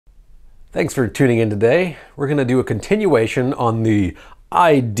Thanks for tuning in today. We're going to do a continuation on the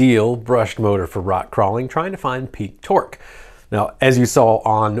ideal brushed motor for rock crawling, trying to find peak torque. Now, as you saw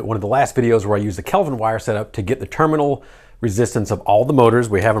on one of the last videos where I used the Kelvin wire setup to get the terminal resistance of all the motors,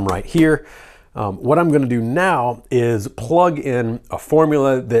 we have them right here. What I'm going to do now is plug in a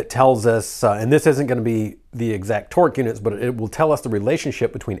formula that tells us, and this isn't going to be the exact torque units, but it will tell us the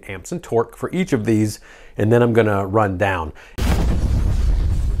relationship between amps and torque for each of these, and then I'm going to run down.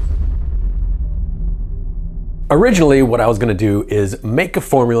 Originally, what I was going to do is make a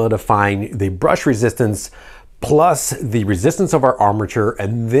formula to find the brush resistance plus the resistance of our armature,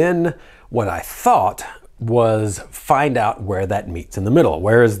 and then what I thought was find out where that meets in the middle.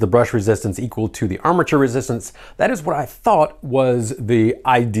 Where is the brush resistance equal to the armature resistance? That is what I thought was the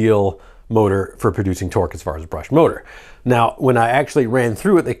ideal motor for producing torque as far as a brush motor. Now, when I actually ran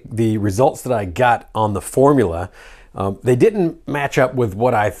through it, the results that I got on the formula, they didn't match up with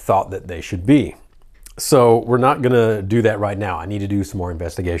what I thought that they should be. So we're not going to do that right now. I need to do some more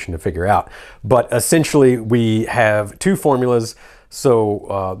investigation to figure out. But essentially, we have two formulas.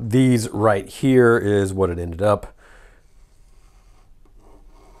 So these right here is what it ended up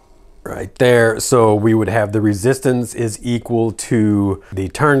right there. So we would have the resistance is equal to the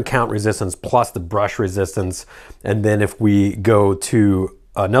turn count resistance plus the brush resistance. And then if we go to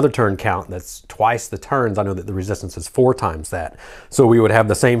another turn count that's twice the turns, I know that the resistance is 4 times that. So we would have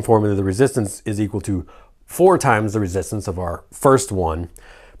the same formula. The resistance is equal to 4 times the resistance of our first one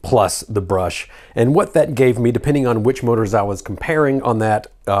plus the brush. And what that gave me, depending on which motors I was comparing on that,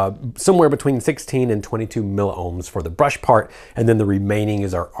 somewhere between 16 and 22 milliohms for the brush part, and then the remaining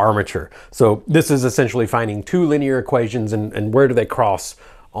is our armature. So this is essentially finding two linear equations and where do they cross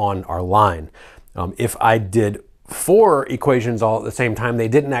on our line. If I did 4 equations all at the same time, they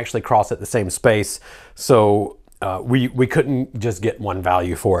didn't actually cross at the same space, so we couldn't just get one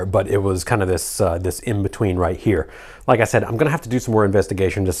value for it, but it was kind of this this in between right here. Like I said, I'm gonna have to do some more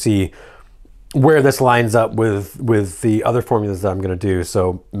investigation to see where this lines up with the other formulas that I'm gonna do,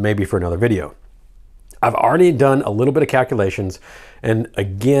 so maybe for another video. I've already done a little bit of calculations, and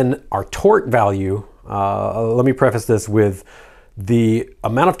again, our torque value, let me preface this with the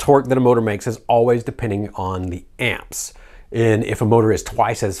amount of torque that a motor makes is always depending on the amps. And if a motor is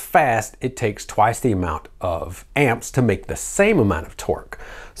twice as fast, it takes twice the amount of amps to make the same amount of torque.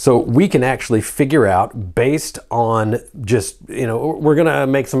 So we can actually figure out based on just, we're gonna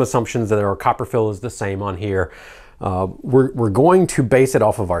make some assumptions that our copper fill is the same on here. We're going to base it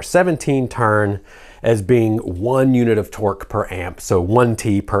off of our 17 turn as being 1 unit of torque per amp, so 1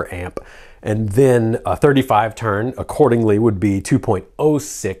 T per amp. And then a 35 turn accordingly would be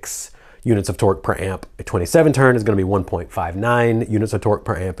 2.06 units of torque per amp. A 27 turn is going to be 1.59 units of torque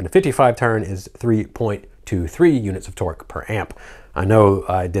per amp, and a 55 turn is 3.23 units of torque per amp. I know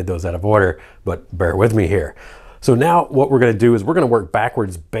I did those out of order, but bear with me here. So now what we're going to do is we're going to work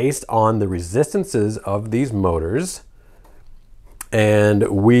backwards based on the resistances of these motors. And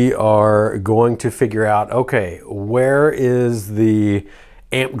we are going to figure out, okay, where is the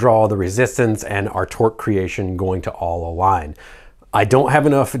amp draw, the resistance, and our torque creation going to all align? I don't have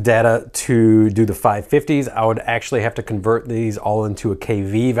enough data to do the 550s. I would actually have to convert these all into a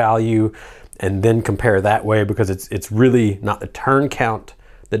kV value and then compare that way, because it's really not the turn count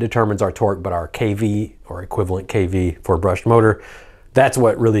that determines our torque, but our kV or equivalent kV for a brushed motor. That's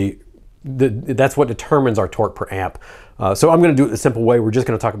what really, that's what determines our torque per amp. So I'm going to do it the simple way. We're just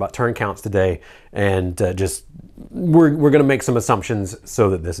going to talk about turn counts today, and we're going to make some assumptions so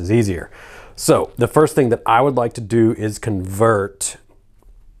that this is easier. So the first thing that I would like to do is convert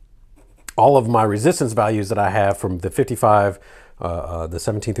all of my resistance values that I have from the 55, the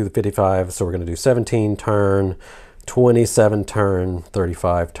 17 through the 55. So we're going to do 17 turn, 27 turn,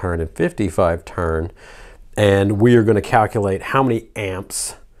 35 turn, and 55 turn. And we are going to calculate how many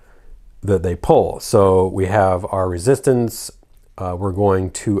amps that they pull. So we have our resistance. We're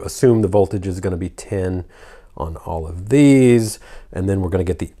going to assume the voltage is going to be 10 on all of these, and then we're going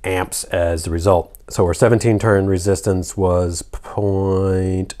to get the amps as the result. So our 17 turn resistance was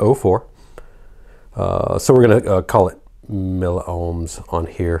 0.04. So we're going to call it milliohms on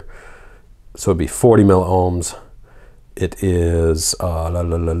here. So it'd be 40 milliohms. It is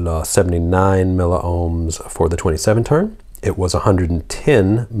 79 milliohms for the 27 turn. It was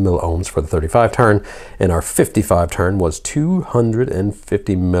 110 milliohms for the 35 turn, and our 55 turn was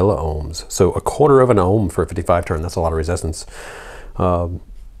 250 milliohms. So 1/4 of an ohm for a 55 turn. That's a lot of resistance.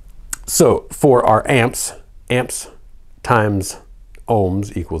 So for our amps times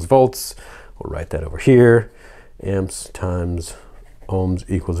ohms equals volts. We'll write that over here. Amps times ohms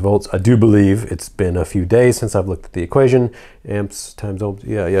equals volts. I do believe it's been a few days since I've looked at the equation. Amps times ohms,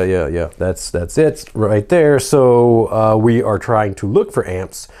 yeah. That's it right there. So we are trying to look for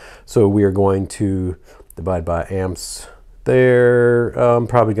amps. So we are going to divide by amps there. I'm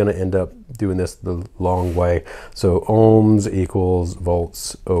probably going to end up doing this the long way. So ohms equals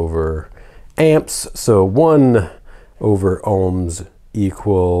volts over amps. So 1 over ohms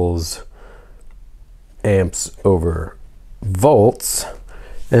equals amps over volts,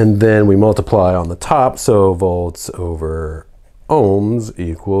 and then we multiply on the top, so volts over ohms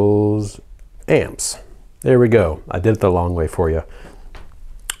equals amps. There we go. I did it the long way for you.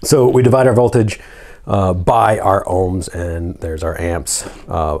 So we divide our voltage by our ohms, and there's our amps.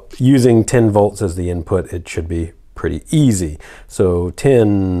 Using 10 volts as the input, it should be pretty easy. So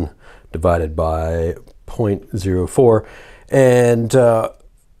 10 divided by 0.04, and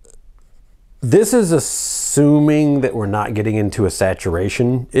this is assuming that we're not getting into a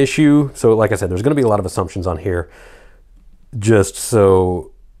saturation issue. So like I said, there's going to be a lot of assumptions on here just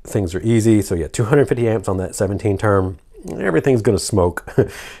so things are easy. So yeah, 250 amps on that 17 term. Everything's going to smoke.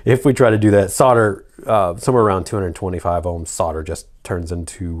 If we try to do that, solder, somewhere around 225 ohms, solder just turns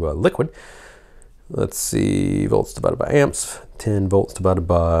into liquid. Let's see, volts divided by amps. 10 volts divided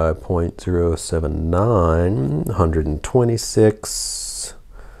by 0.079, 126.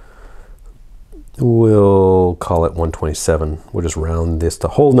 We'll call it 127. We'll just round this to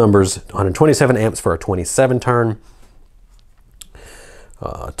whole numbers. 127 amps for a 27 turn.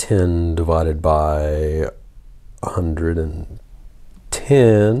 10 divided by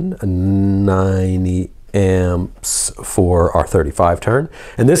 110, 90 amps for our 35 turn.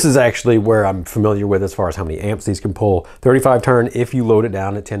 And this is actually where I'm familiar with as far as how many amps these can pull. 35 turn, if you load it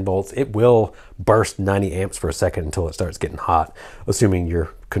down at 10 volts, it will burst 90 amps for a second until it starts getting hot, assuming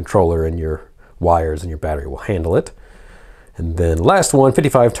your controller and your wires and your battery will handle it. And then last one,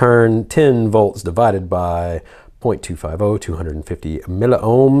 55 turn, 10 volts divided by 0.250, 250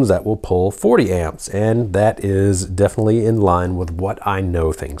 milliohms, that will pull 40 amps. And that is definitely in line with what I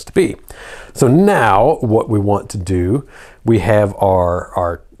know things to be. So now what we want to do, we have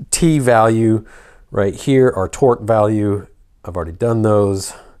our T value right here, our torque value. I've already done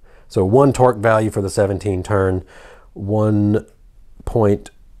those. So 1 torque value for the 17 turn,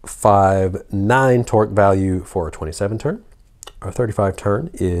 1.59 torque value for a 27 turn. Our 35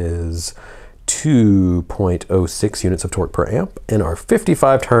 turn is 2.06 units of torque per amp, and our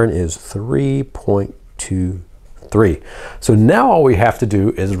 55 turn is 3.23. So now all we have to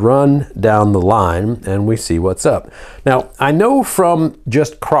do is run down the line and we see what's up. Now, I know from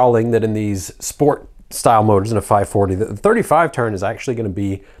just crawling that in these sport style motors in a 540, that the 35 turn is actually going to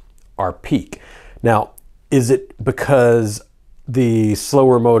be our peak. Now, is it because the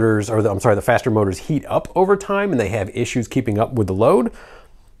slower motors, or the faster motors heat up over time and they have issues keeping up with the load?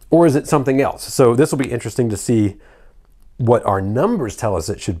 Or is it something else? So this will be interesting to see what our numbers tell us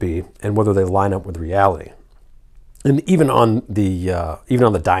it should be and whether they line up with reality. And even on the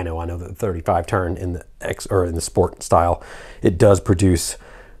dyno, I know that the 35 turn in the in the sport style, it does produce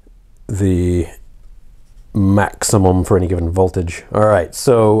the maximum for any given voltage. All right,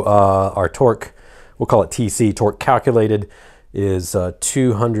 so our torque, we'll call it TC, torque calculated, is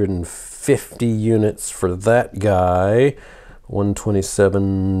 250 units for that guy.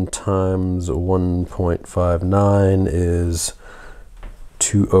 127 times 1.59 is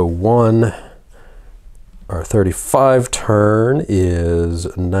 201. Our 35 turn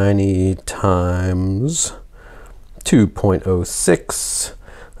is 90 times 2.06.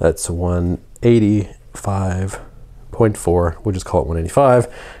 That's 185.4. We'll just call it 185.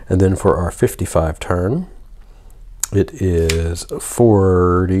 And then for our 55 turn, it is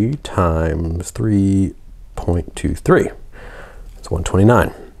 40 times 3.23.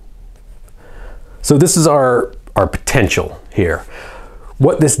 129. So this is our potential here.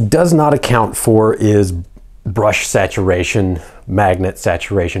 What this does not account for is brush saturation, magnet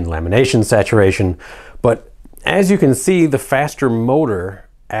saturation, lamination saturation. But as you can see, the faster motor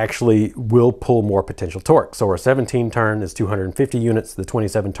actually will pull more potential torque. So our 17 turn is 250 units, the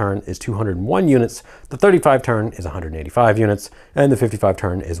 27 turn is 201 units, the 35 turn is 185 units, and the 55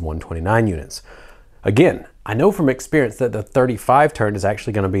 turn is 129 units. Again, I know from experience that the 35 turn is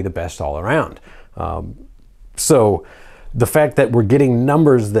actually going to be the best all around. So the fact that we're getting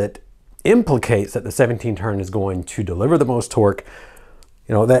numbers that implicates that the 17 turn is going to deliver the most torque,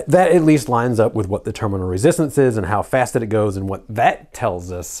 you know, that at least lines up with what the terminal resistance is and how fast it goes and what that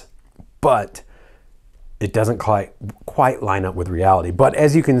tells us, but it doesn't quite line up with reality. But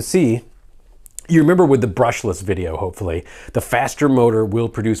as you can see, you remember with the brushless video, hopefully, the faster motor will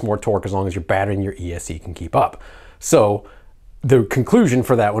produce more torque as long as your battery and your ESC can keep up. So the conclusion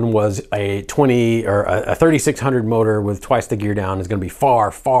for that one was a 3600 motor with twice the gear down is going to be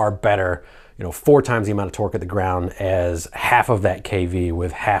far, far better, 4 times the amount of torque at the ground as half of that kV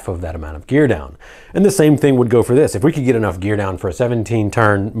with half of that amount of gear down. And the same thing would go for this. If we could get enough gear down for a 17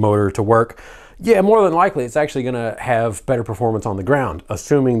 turn motor to work, yeah, more than likely it's actually going to have better performance on the ground,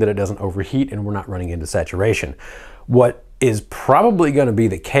 assuming that it doesn't overheat and we're not running into saturation. What is probably going to be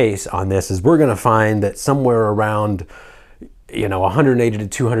the case on this is we're going to find that somewhere around 180 to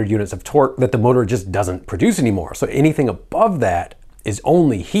 200 units of torque that the motor just doesn't produce anymore. So anything above that is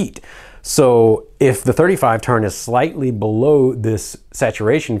only heat. So if the 35 turn is slightly below this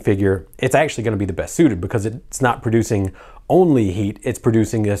saturation figure, it's actually going to be the best suited because it's not producing only heat, it's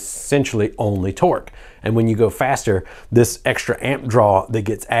producing essentially only torque. And when you go faster, this extra amp draw that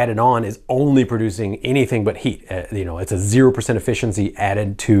gets added on is only producing anything but heat. It's a 0% efficiency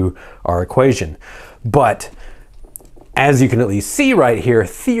added to our equation. But as you can at least see right here,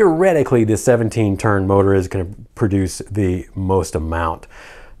 theoretically, this 17 turn motor is going to produce the most amount.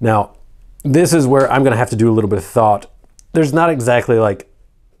 Now, this is where I'm going to have to do a little bit of thought. There's not exactly like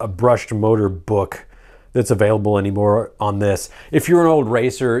a brushed motor book that's available anymore on this. If you're an old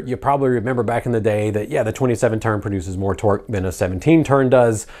racer, you probably remember back in the day that, yeah, the 27 turn produces more torque than a 17 turn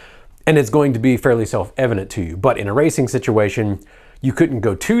does, and it's going to be fairly self-evident to you. But in a racing situation, you couldn't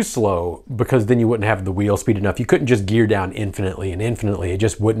go too slow because then you wouldn't have the wheel speed enough. You couldn't just gear down infinitely and infinitely. It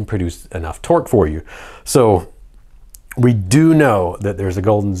just wouldn't produce enough torque for you. So we do know that there's a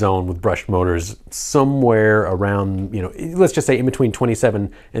golden zone with brushed motors somewhere around, let's just say in between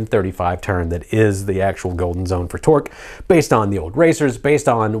 27 and 35 turn. That is the actual golden zone for torque based on the old racers, based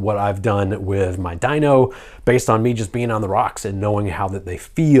on what I've done with my dyno, based on me just being on the rocks and knowing how that they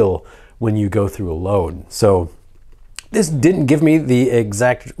feel when you go through a load. So this didn't give me the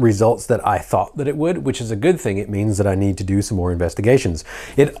exact results that I thought that it would, which is a good thing. It means that I need to do some more investigations.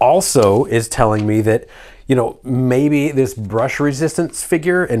 It also is telling me that, maybe this brush resistance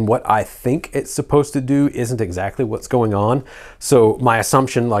figure and what I think it's supposed to do isn't exactly what's going on. So my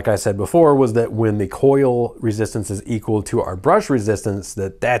assumption, like I said before, was that when the coil resistance is equal to our brush resistance,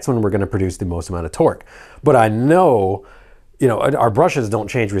 that's when we're going to produce the most amount of torque. But I know, our brushes don't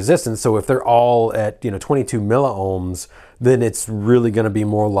change resistance. So if they're all at, 22 milliohms, then it's really going to be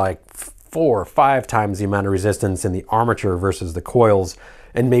more like 4 or 5 times the amount of resistance in the armature versus the coils.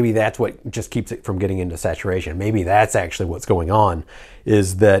 And maybe that's what just keeps it from getting into saturation. Maybe that's actually what's going on,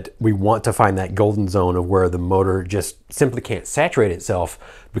 is that we want to find that golden zone of where the motor just simply can't saturate itself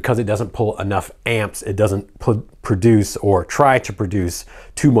because it doesn't pull enough amps. It doesn't produce or try to produce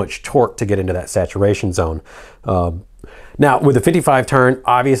too much torque to get into that saturation zone. Now, with a 55 turn,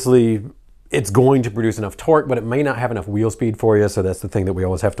 obviously it's going to produce enough torque, but it may not have enough wheel speed for you. So that's the thing that we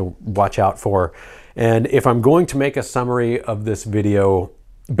always have to watch out for. And if I'm going to make a summary of this video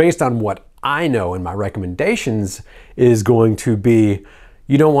based on what I know, and my recommendations is going to be,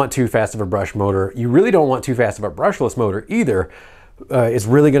 you don't want too fast of a brush motor. You really don't want too fast of a brushless motor either. It's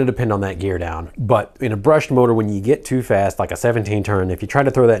really going to depend on that gear down. But in a brushed motor, when you get too fast, like a 17 turn, if you try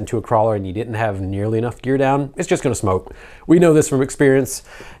to throw that into a crawler and you didn't have nearly enough gear down, it's just going to smoke. We know this from experience,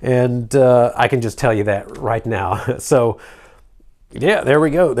 and I can just tell you that right now. So yeah, there we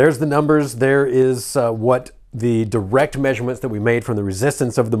go. There's the numbers. There is what the direct measurements that we made from the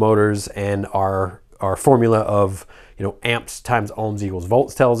resistance of the motors and our formula of amps times ohms equals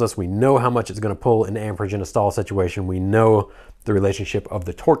volts tells us. We know how much it's going to pull in amperage in a stall situation. We know the relationship of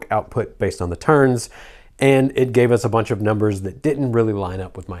the torque output based on the turns, and it gave us a bunch of numbers that didn't really line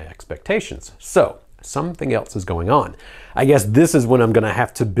up with my expectations. So something else is going on. I guess this is when I'm going to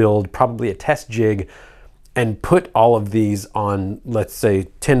have to build probably a test jig and put all of these on, let's say,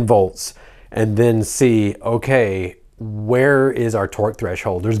 10 volts, and then see, okay, where is our torque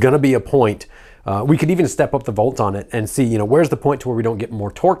threshold? There's going to be a point. We could even step up the volts on it and see, where's the point to where we don't get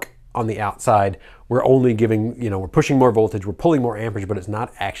more torque on the outside. We're only giving, we're pushing more voltage, we're pulling more amperage, but it's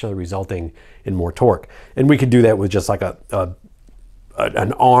not actually resulting in more torque. And we could do that with just like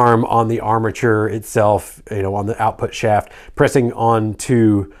an arm on the armature itself, on the output shaft, pressing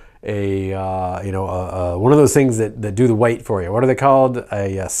onto a one of those things that do the weight for you. What are they called?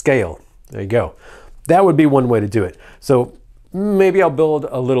 A scale. There you go. That would be one way to do it. So maybe I'll build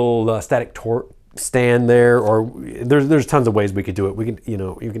a little static torque stand there, or there's tons of ways we could do it. We could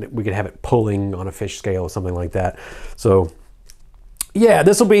we could have it pulling on a fish scale or something like that. So yeah,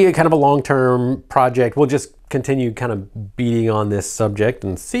 this will be a kind of a long-term project. We'll just continue kind of beating on this subject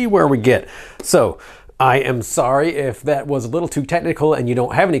and see where we get. So I am sorry if that was a little too technical and you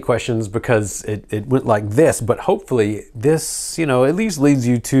don't have any questions, because it went like this, but hopefully this, at least leads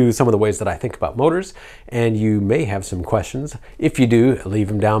you to some of the ways that I think about motors, and you may have some questions. If you do, leave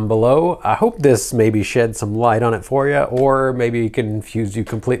them down below. I hope this maybe shed some light on it for you, or maybe confused you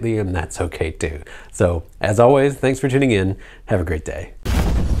completely, and that's okay too. So as always, thanks for tuning in. Have a great day.